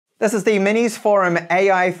This is the Minisforum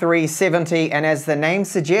AI 370, and as the name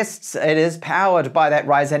suggests, it is powered by that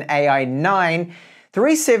Ryzen AI 9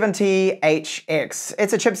 370HX.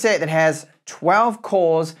 It's a chipset that has 12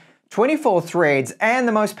 cores, 24 threads, and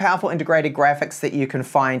the most powerful integrated graphics that you can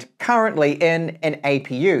find currently in an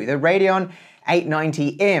APU, the Radeon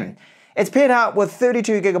 890M. It's paired up with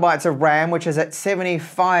 32 gigabytes of RAM, which is at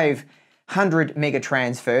 7500 mega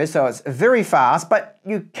transfers, so it's very fast, but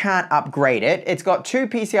you can't upgrade it. It's got two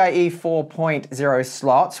PCIe 4.0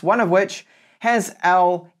 slots, one of which has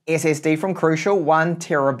SSD from Crucial, 1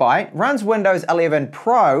 terabyte, runs Windows 11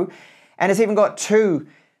 Pro, and it's even got two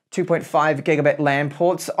 2.5 gigabit LAN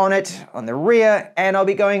ports on it, on the rear, and I'll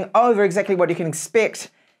be going over exactly what you can expect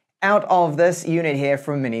out of this unit here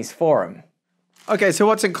from Minisforum. Okay, so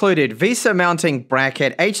what's included? VESA mounting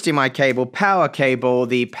bracket, HDMI cable, power cable,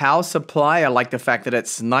 the power supply. I like the fact that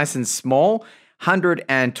it's nice and small,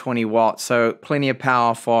 120 watts, so plenty of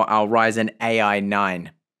power for our Ryzen AI 9.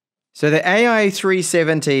 So the AI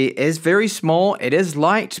 370 is very small, it is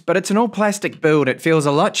light, but it's an all-plastic build. It feels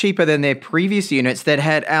a lot cheaper than their previous units that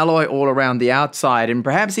had alloy all around the outside and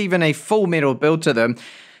perhaps even a full metal build to them.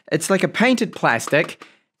 It's like a painted plastic.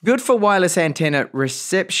 Good for wireless antenna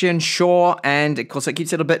reception, sure, and of course it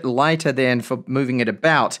keeps it a bit lighter than for moving it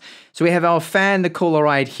about. So we have our fan, the cooler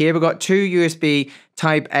right here. We've got two USB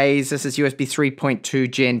Type A's. This is USB 3.2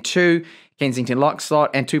 Gen 2, Kensington lock slot,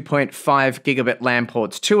 and 2.5 gigabit LAN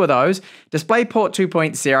ports. Two of those. DisplayPort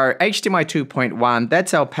 2.0, HDMI 2.1,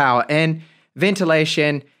 that's our power in.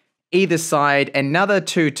 Ventilation, either side, another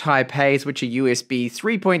two Type A's, which are USB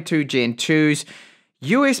 3.2 Gen 2s,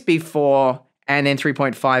 USB 4, and then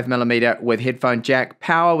 3.5 millimeter with headphone jack,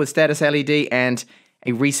 power with status LED, and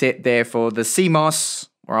a reset there for the CMOS,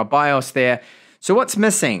 or our BIOS there. So what's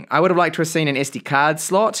missing? I would have liked to have seen an SD card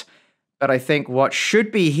slot, but I think what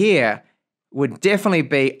should be here would definitely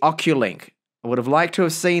be Oculink. I would have liked to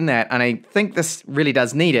have seen that, and I think this really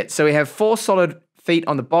does need it. So we have 4 solid feet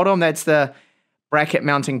on the bottom. That's the bracket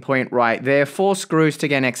mounting point right there. 4 screws to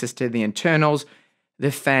gain access to the internals.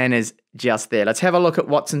 The fan is just there. Let's have a look at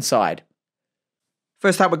what's inside.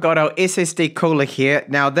 First up, we've got our SSD cooler here.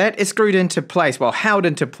 Now that is screwed into place, well, held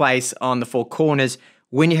into place on the 4 corners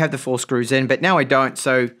when you have the 4 screws in, but now I don't,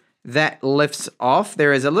 so that lifts off.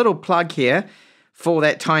 There is a little plug here for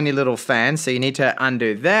that tiny little fan, so you need to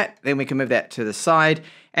undo that. Then we can move that to the side.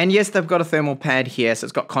 And yes, they've got a thermal pad here, so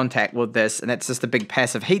it's got contact with this, and that's just a big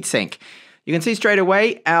passive heatsink. You can see straight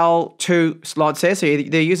away our 2 slots here. So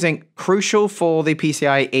they're using Crucial for the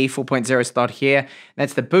PCIe 4.0 slot here.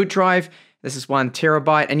 That's the boot drive. This is 1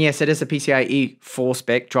 terabyte, and yes, it is a PCIe 4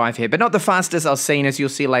 spec drive here, but not the fastest I've seen, as you'll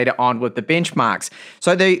see later on with the benchmarks.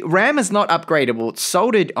 So the RAM is not upgradable, it's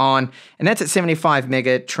soldered on, and that's at 75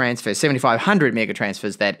 mega transfers, 7500 mega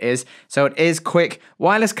transfers that is, so it is quick.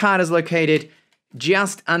 Wireless card is located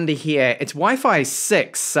just under here. It's Wi-Fi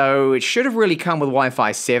 6, so it should have really come with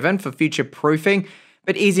Wi-Fi 7 for future proofing,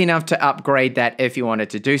 but easy enough to upgrade that if you wanted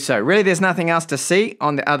to do so. Really, there's nothing else to see.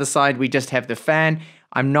 On the other side, we just have the fan.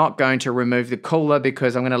 I'm not going to remove the cooler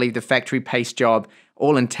because I'm going to leave the factory paste job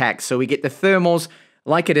all intact so we get the thermals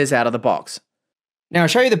like it is out of the box. Now I'll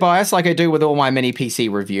show you the BIOS like I do with all my mini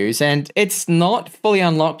PC reviews, and it's not fully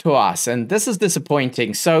unlocked to us, and this is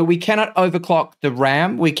disappointing. So we cannot overclock the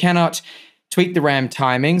RAM, we cannot tweak the RAM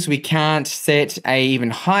timings, we can't set a even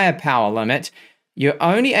higher power limit. You're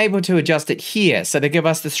only able to adjust it here. So they give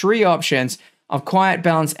us the 3 options of quiet,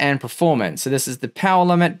 balance, and performance. So this is the power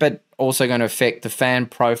limit, but also going to affect the fan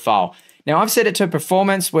profile. Now I've set it to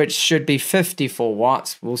performance, which should be 54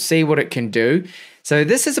 watts. We'll see what it can do. So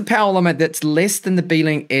this is a power limit that's less than the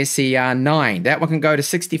Beeling SER9. That one can go to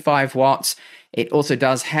 65 watts. It also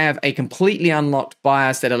does have a completely unlocked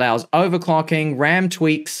BIOS that allows overclocking, RAM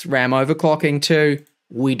tweaks, RAM overclocking too.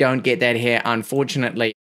 We don't get that here,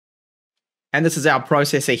 unfortunately. And this is our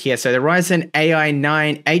processor here. So the Ryzen AI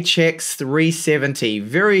 9 HX 370,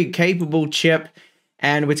 very capable chip.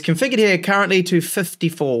 And it's configured here currently to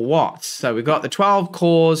 54 watts. So we've got the 12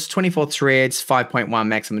 cores, 24 threads, 5.1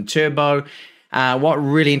 maximum turbo. What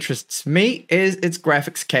really interests me is its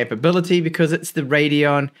graphics capability because it's the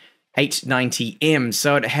Radeon 890M.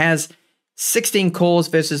 So it has 16 cores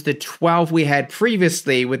versus the 12 we had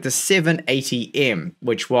previously with the 780M,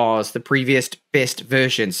 which was the previous best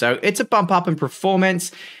version. So it's a bump up in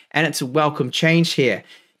performance, and it's a welcome change here.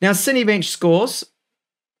 Now, Cinebench scores,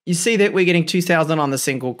 you see that we're getting 2,000 on the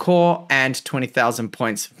single core and 20,000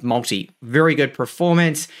 points multi. Very good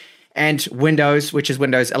performance. And Windows, which is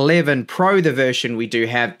Windows 11 Pro, the version we do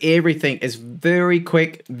have, everything is very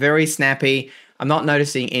quick, very snappy. I'm not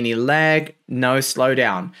noticing any lag, no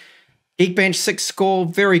slowdown. Geekbench 6 score,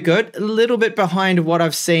 very good. A little bit behind what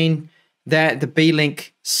I've seen that the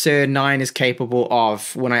Beelink Sur 9 is capable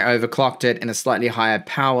of when I overclocked it in a slightly higher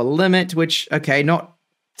power limit, which, okay, not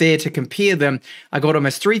fair to compare them. I got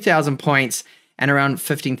almost 3,000 points and around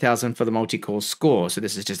 15,000 for the multi-core score. So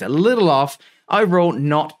this is just a little off. Overall,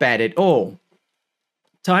 not bad at all.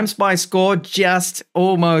 Time Spy score, just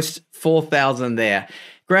almost 4,000 there.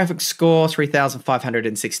 Graphics score,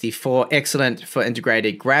 3,564. Excellent for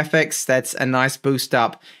integrated graphics. That's a nice boost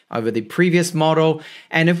up over the previous model.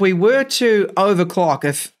 And if we were to overclock,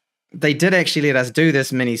 if they did actually let us do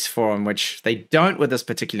this Minisforum, which they don't with this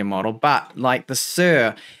particular model, but like the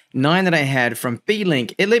Sur 9 that I had from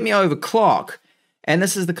Beelink, it let me overclock. And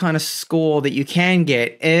this is the kind of score that you can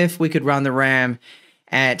get if we could run the RAM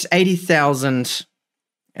at 80,000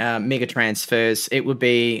 mega transfers. It would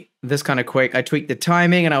be this kind of quick. I tweaked the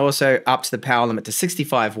timing and I also upped the power limit to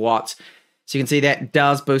 65 watts. So you can see that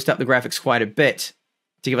does boost up the graphics quite a bit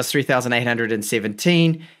to give us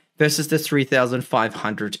 3,817 versus the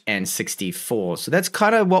 3,564. So that's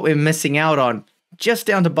kind of what we're missing out on, just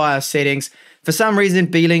down to BIOS settings. For some reason,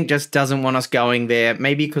 Beelink just doesn't want us going there.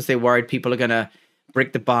 Maybe because they're worried people are going to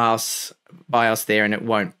brick the BIOS there and it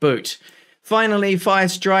won't boot. Finally,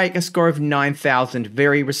 Firestrike, a score of 9,000.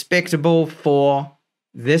 Very respectable for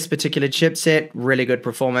this particular chipset. Really good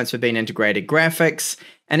performance for being integrated graphics.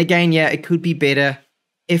 And again, yeah, it could be better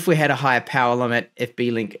if we had a higher power limit, if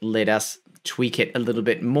Beelink let us tweak it a little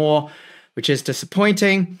bit more, which is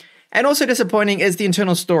disappointing. And also disappointing is the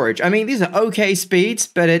internal storage. I mean, these are okay speeds,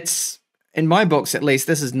 but it's, in my books at least,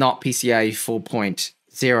 this is not PCIe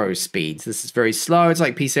 4.0 speeds. This is very slow. It's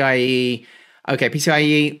like PCIe, okay,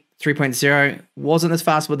 PCIe 3.0 wasn't as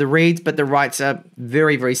fast with the reads, but the writes are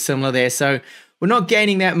very, very similar there. So we're not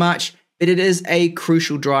gaining that much, but it is a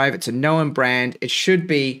crucial drive. It's a known brand. It should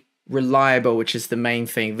be reliable, which is the main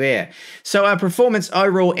thing there. So our performance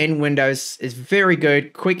overall in Windows is very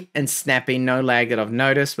good, quick and snappy, no lag that I've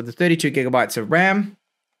noticed with the 32 gigabytes of RAM.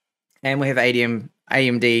 And we have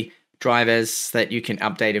AMD drivers that you can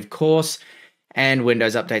update, of course, and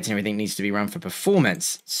Windows updates and everything needs to be run for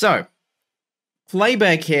performance. So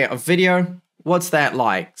playback here of video, what's that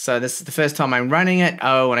like? So this is the first time I'm running it.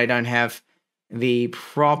 Oh, and I don't have the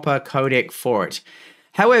proper codec for it.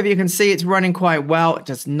 However, you can see it's running quite well. It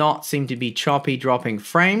does not seem to be choppy, dropping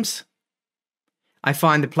frames. I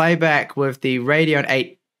find the playback with the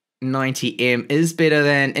Radeon 890M is better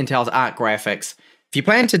than Intel's Arc graphics. If you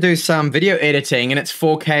plan to do some video editing and it's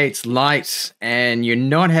 4K, it's light, and you're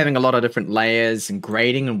not having a lot of different layers and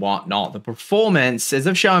grading and whatnot, the performance, as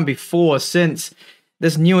I've shown before, since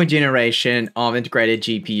this newer generation of integrated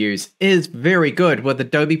GPUs is very good with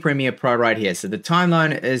Adobe Premiere Pro right here. So the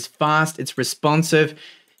timeline is fast, it's responsive,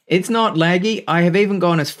 it's not laggy. I have even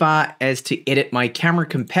gone as far as to edit my camera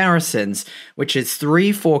comparisons, which is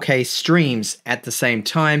 3 4K streams at the same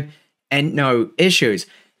time and no issues.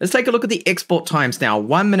 Let's take a look at the export times now.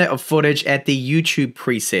 1 minute of footage at the YouTube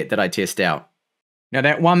preset that I test out. Now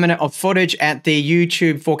that 1 minute of footage at the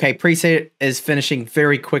YouTube 4K preset is finishing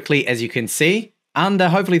very quickly, as you can see. Under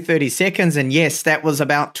hopefully 30 seconds, and yes, that was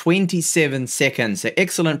about 27 seconds. So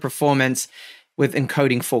excellent performance with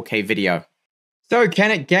encoding 4K video. So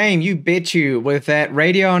can it game? You bet you. With that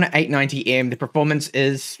Radeon 890M, the performance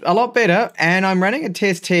is a lot better, and I'm running a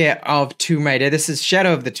test here of Tomb Raider. This is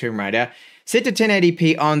Shadow of the Tomb Raider. Set to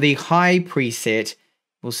 1080p on the high preset.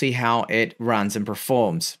 We'll see how it runs and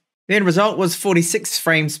performs. The end result was 46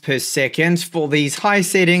 frames per second. For these high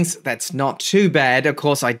settings, that's not too bad. Of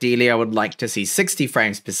course, ideally, I would like to see 60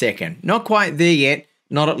 frames per second. Not quite there yet,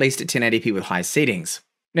 not at least at 1080p with high settings.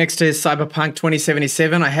 Next is Cyberpunk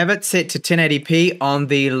 2077. I have it set to 1080p on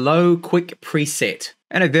the low quick preset.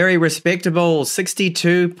 And a very respectable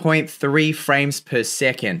 62.3 frames per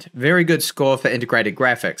second. Very good score for integrated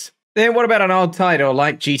graphics. Then what about an old title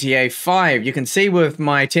like GTA 5? You can see with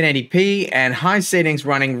my 1080p and high settings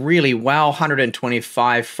running really well,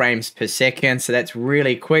 125 frames per second. So that's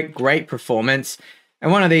really quick, great performance. And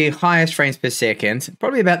one of the highest frames per second,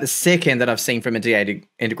 probably about the second that I've seen from integrated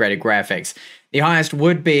graphics. The highest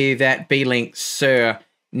would be that Beelink Sur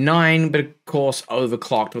 9, but of course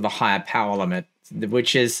overclocked with a higher power limit,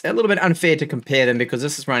 which is a little bit unfair to compare them because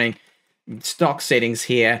this is running stock settings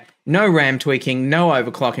here. No RAM tweaking, no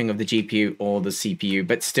overclocking of the GPU or the CPU,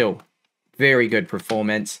 but still very good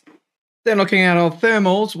performance. Then looking at our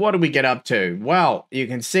thermals, what do we get up to? Well, you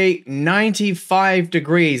can see 95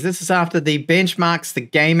 degrees. This is after the benchmarks, the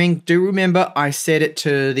gaming. Do remember I set it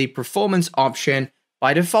to the performance option.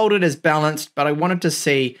 By default it is balanced, but I wanted to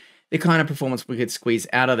see the kind of performance we could squeeze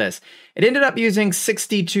out of this. It ended up using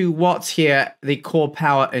 62 watts here, the core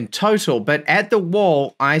power in total, but at the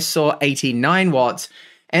wall, I saw 89 watts,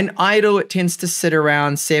 and idle, it tends to sit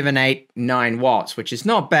around 7, 8, 9 watts, which is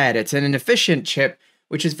not bad. It's an efficient chip,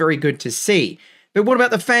 which is very good to see. But what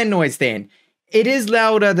about the fan noise then? It is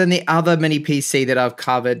louder than the other mini PC that I've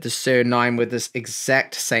covered, the Sur 9 with this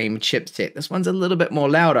exact same chipset. This one's a little bit more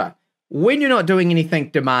louder. When you're not doing anything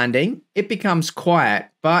demanding, it becomes quiet.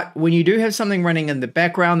 But when you do have something running in the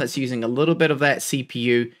background that's using a little bit of that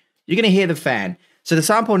CPU, you're going to hear the fan. So the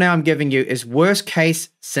sample now I'm giving you is worst case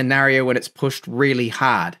scenario when it's pushed really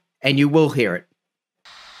hard, and you will hear it.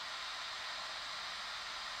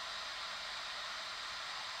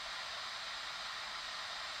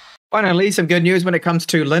 Finally, some good news when it comes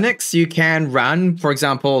to Linux. You can run, for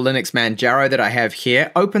example, Linux Manjaro that I have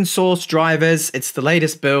here, open source drivers. It's the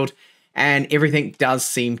latest build, and everything does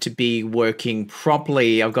seem to be working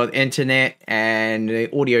properly. I've got internet, and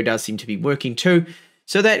the audio does seem to be working too.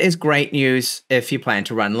 So that is great news if you plan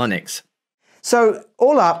to run Linux. So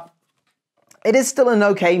all up, it is still an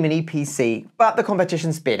okay mini PC, but the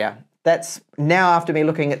competition's better. That's now after me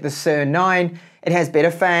looking at the Sur 9. It has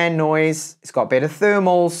better fan noise, it's got better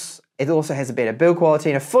thermals, it also has a better build quality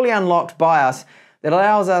and a fully unlocked BIOS that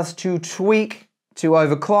allows us to tweak, to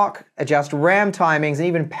overclock, adjust RAM timings, and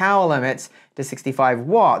even power limits to 65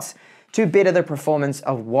 watts to better the performance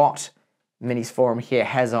of what Minisforum here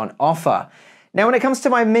has on offer. Now, when it comes to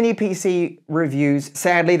my mini PC reviews,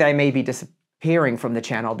 sadly, they may be disappearing from the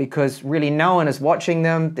channel because really no one is watching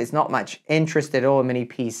them. There's not much interest at all in mini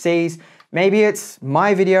PCs. Maybe it's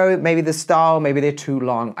my video, maybe the style, maybe they're too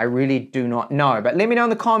long. I really do not know. But let me know in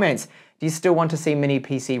the comments, do you still want to see mini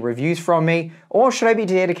PC reviews from me? Or should I be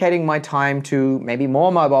dedicating my time to maybe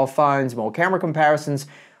more mobile phones, more camera comparisons,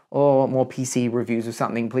 or more PC reviews or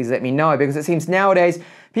something? Please let me know, because it seems nowadays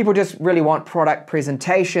people just really want product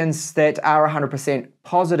presentations that are 100%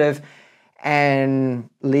 positive and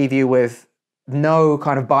leave you with no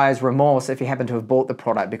kind of buyer's remorse if you happen to have bought the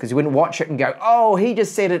product, because you wouldn't watch it and go, oh, he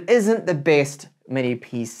just said it isn't the best mini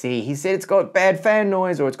PC. He said it's got bad fan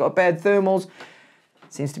noise or it's got bad thermals.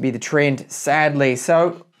 Seems to be the trend, sadly.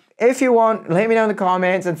 So if you want, let me know in the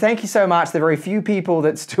comments, and thank you so much. There are very few people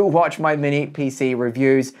that still watch my mini PC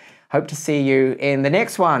reviews. Hope to see you in the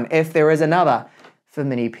next one, if there is another for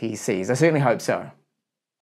mini PCs. I certainly hope so.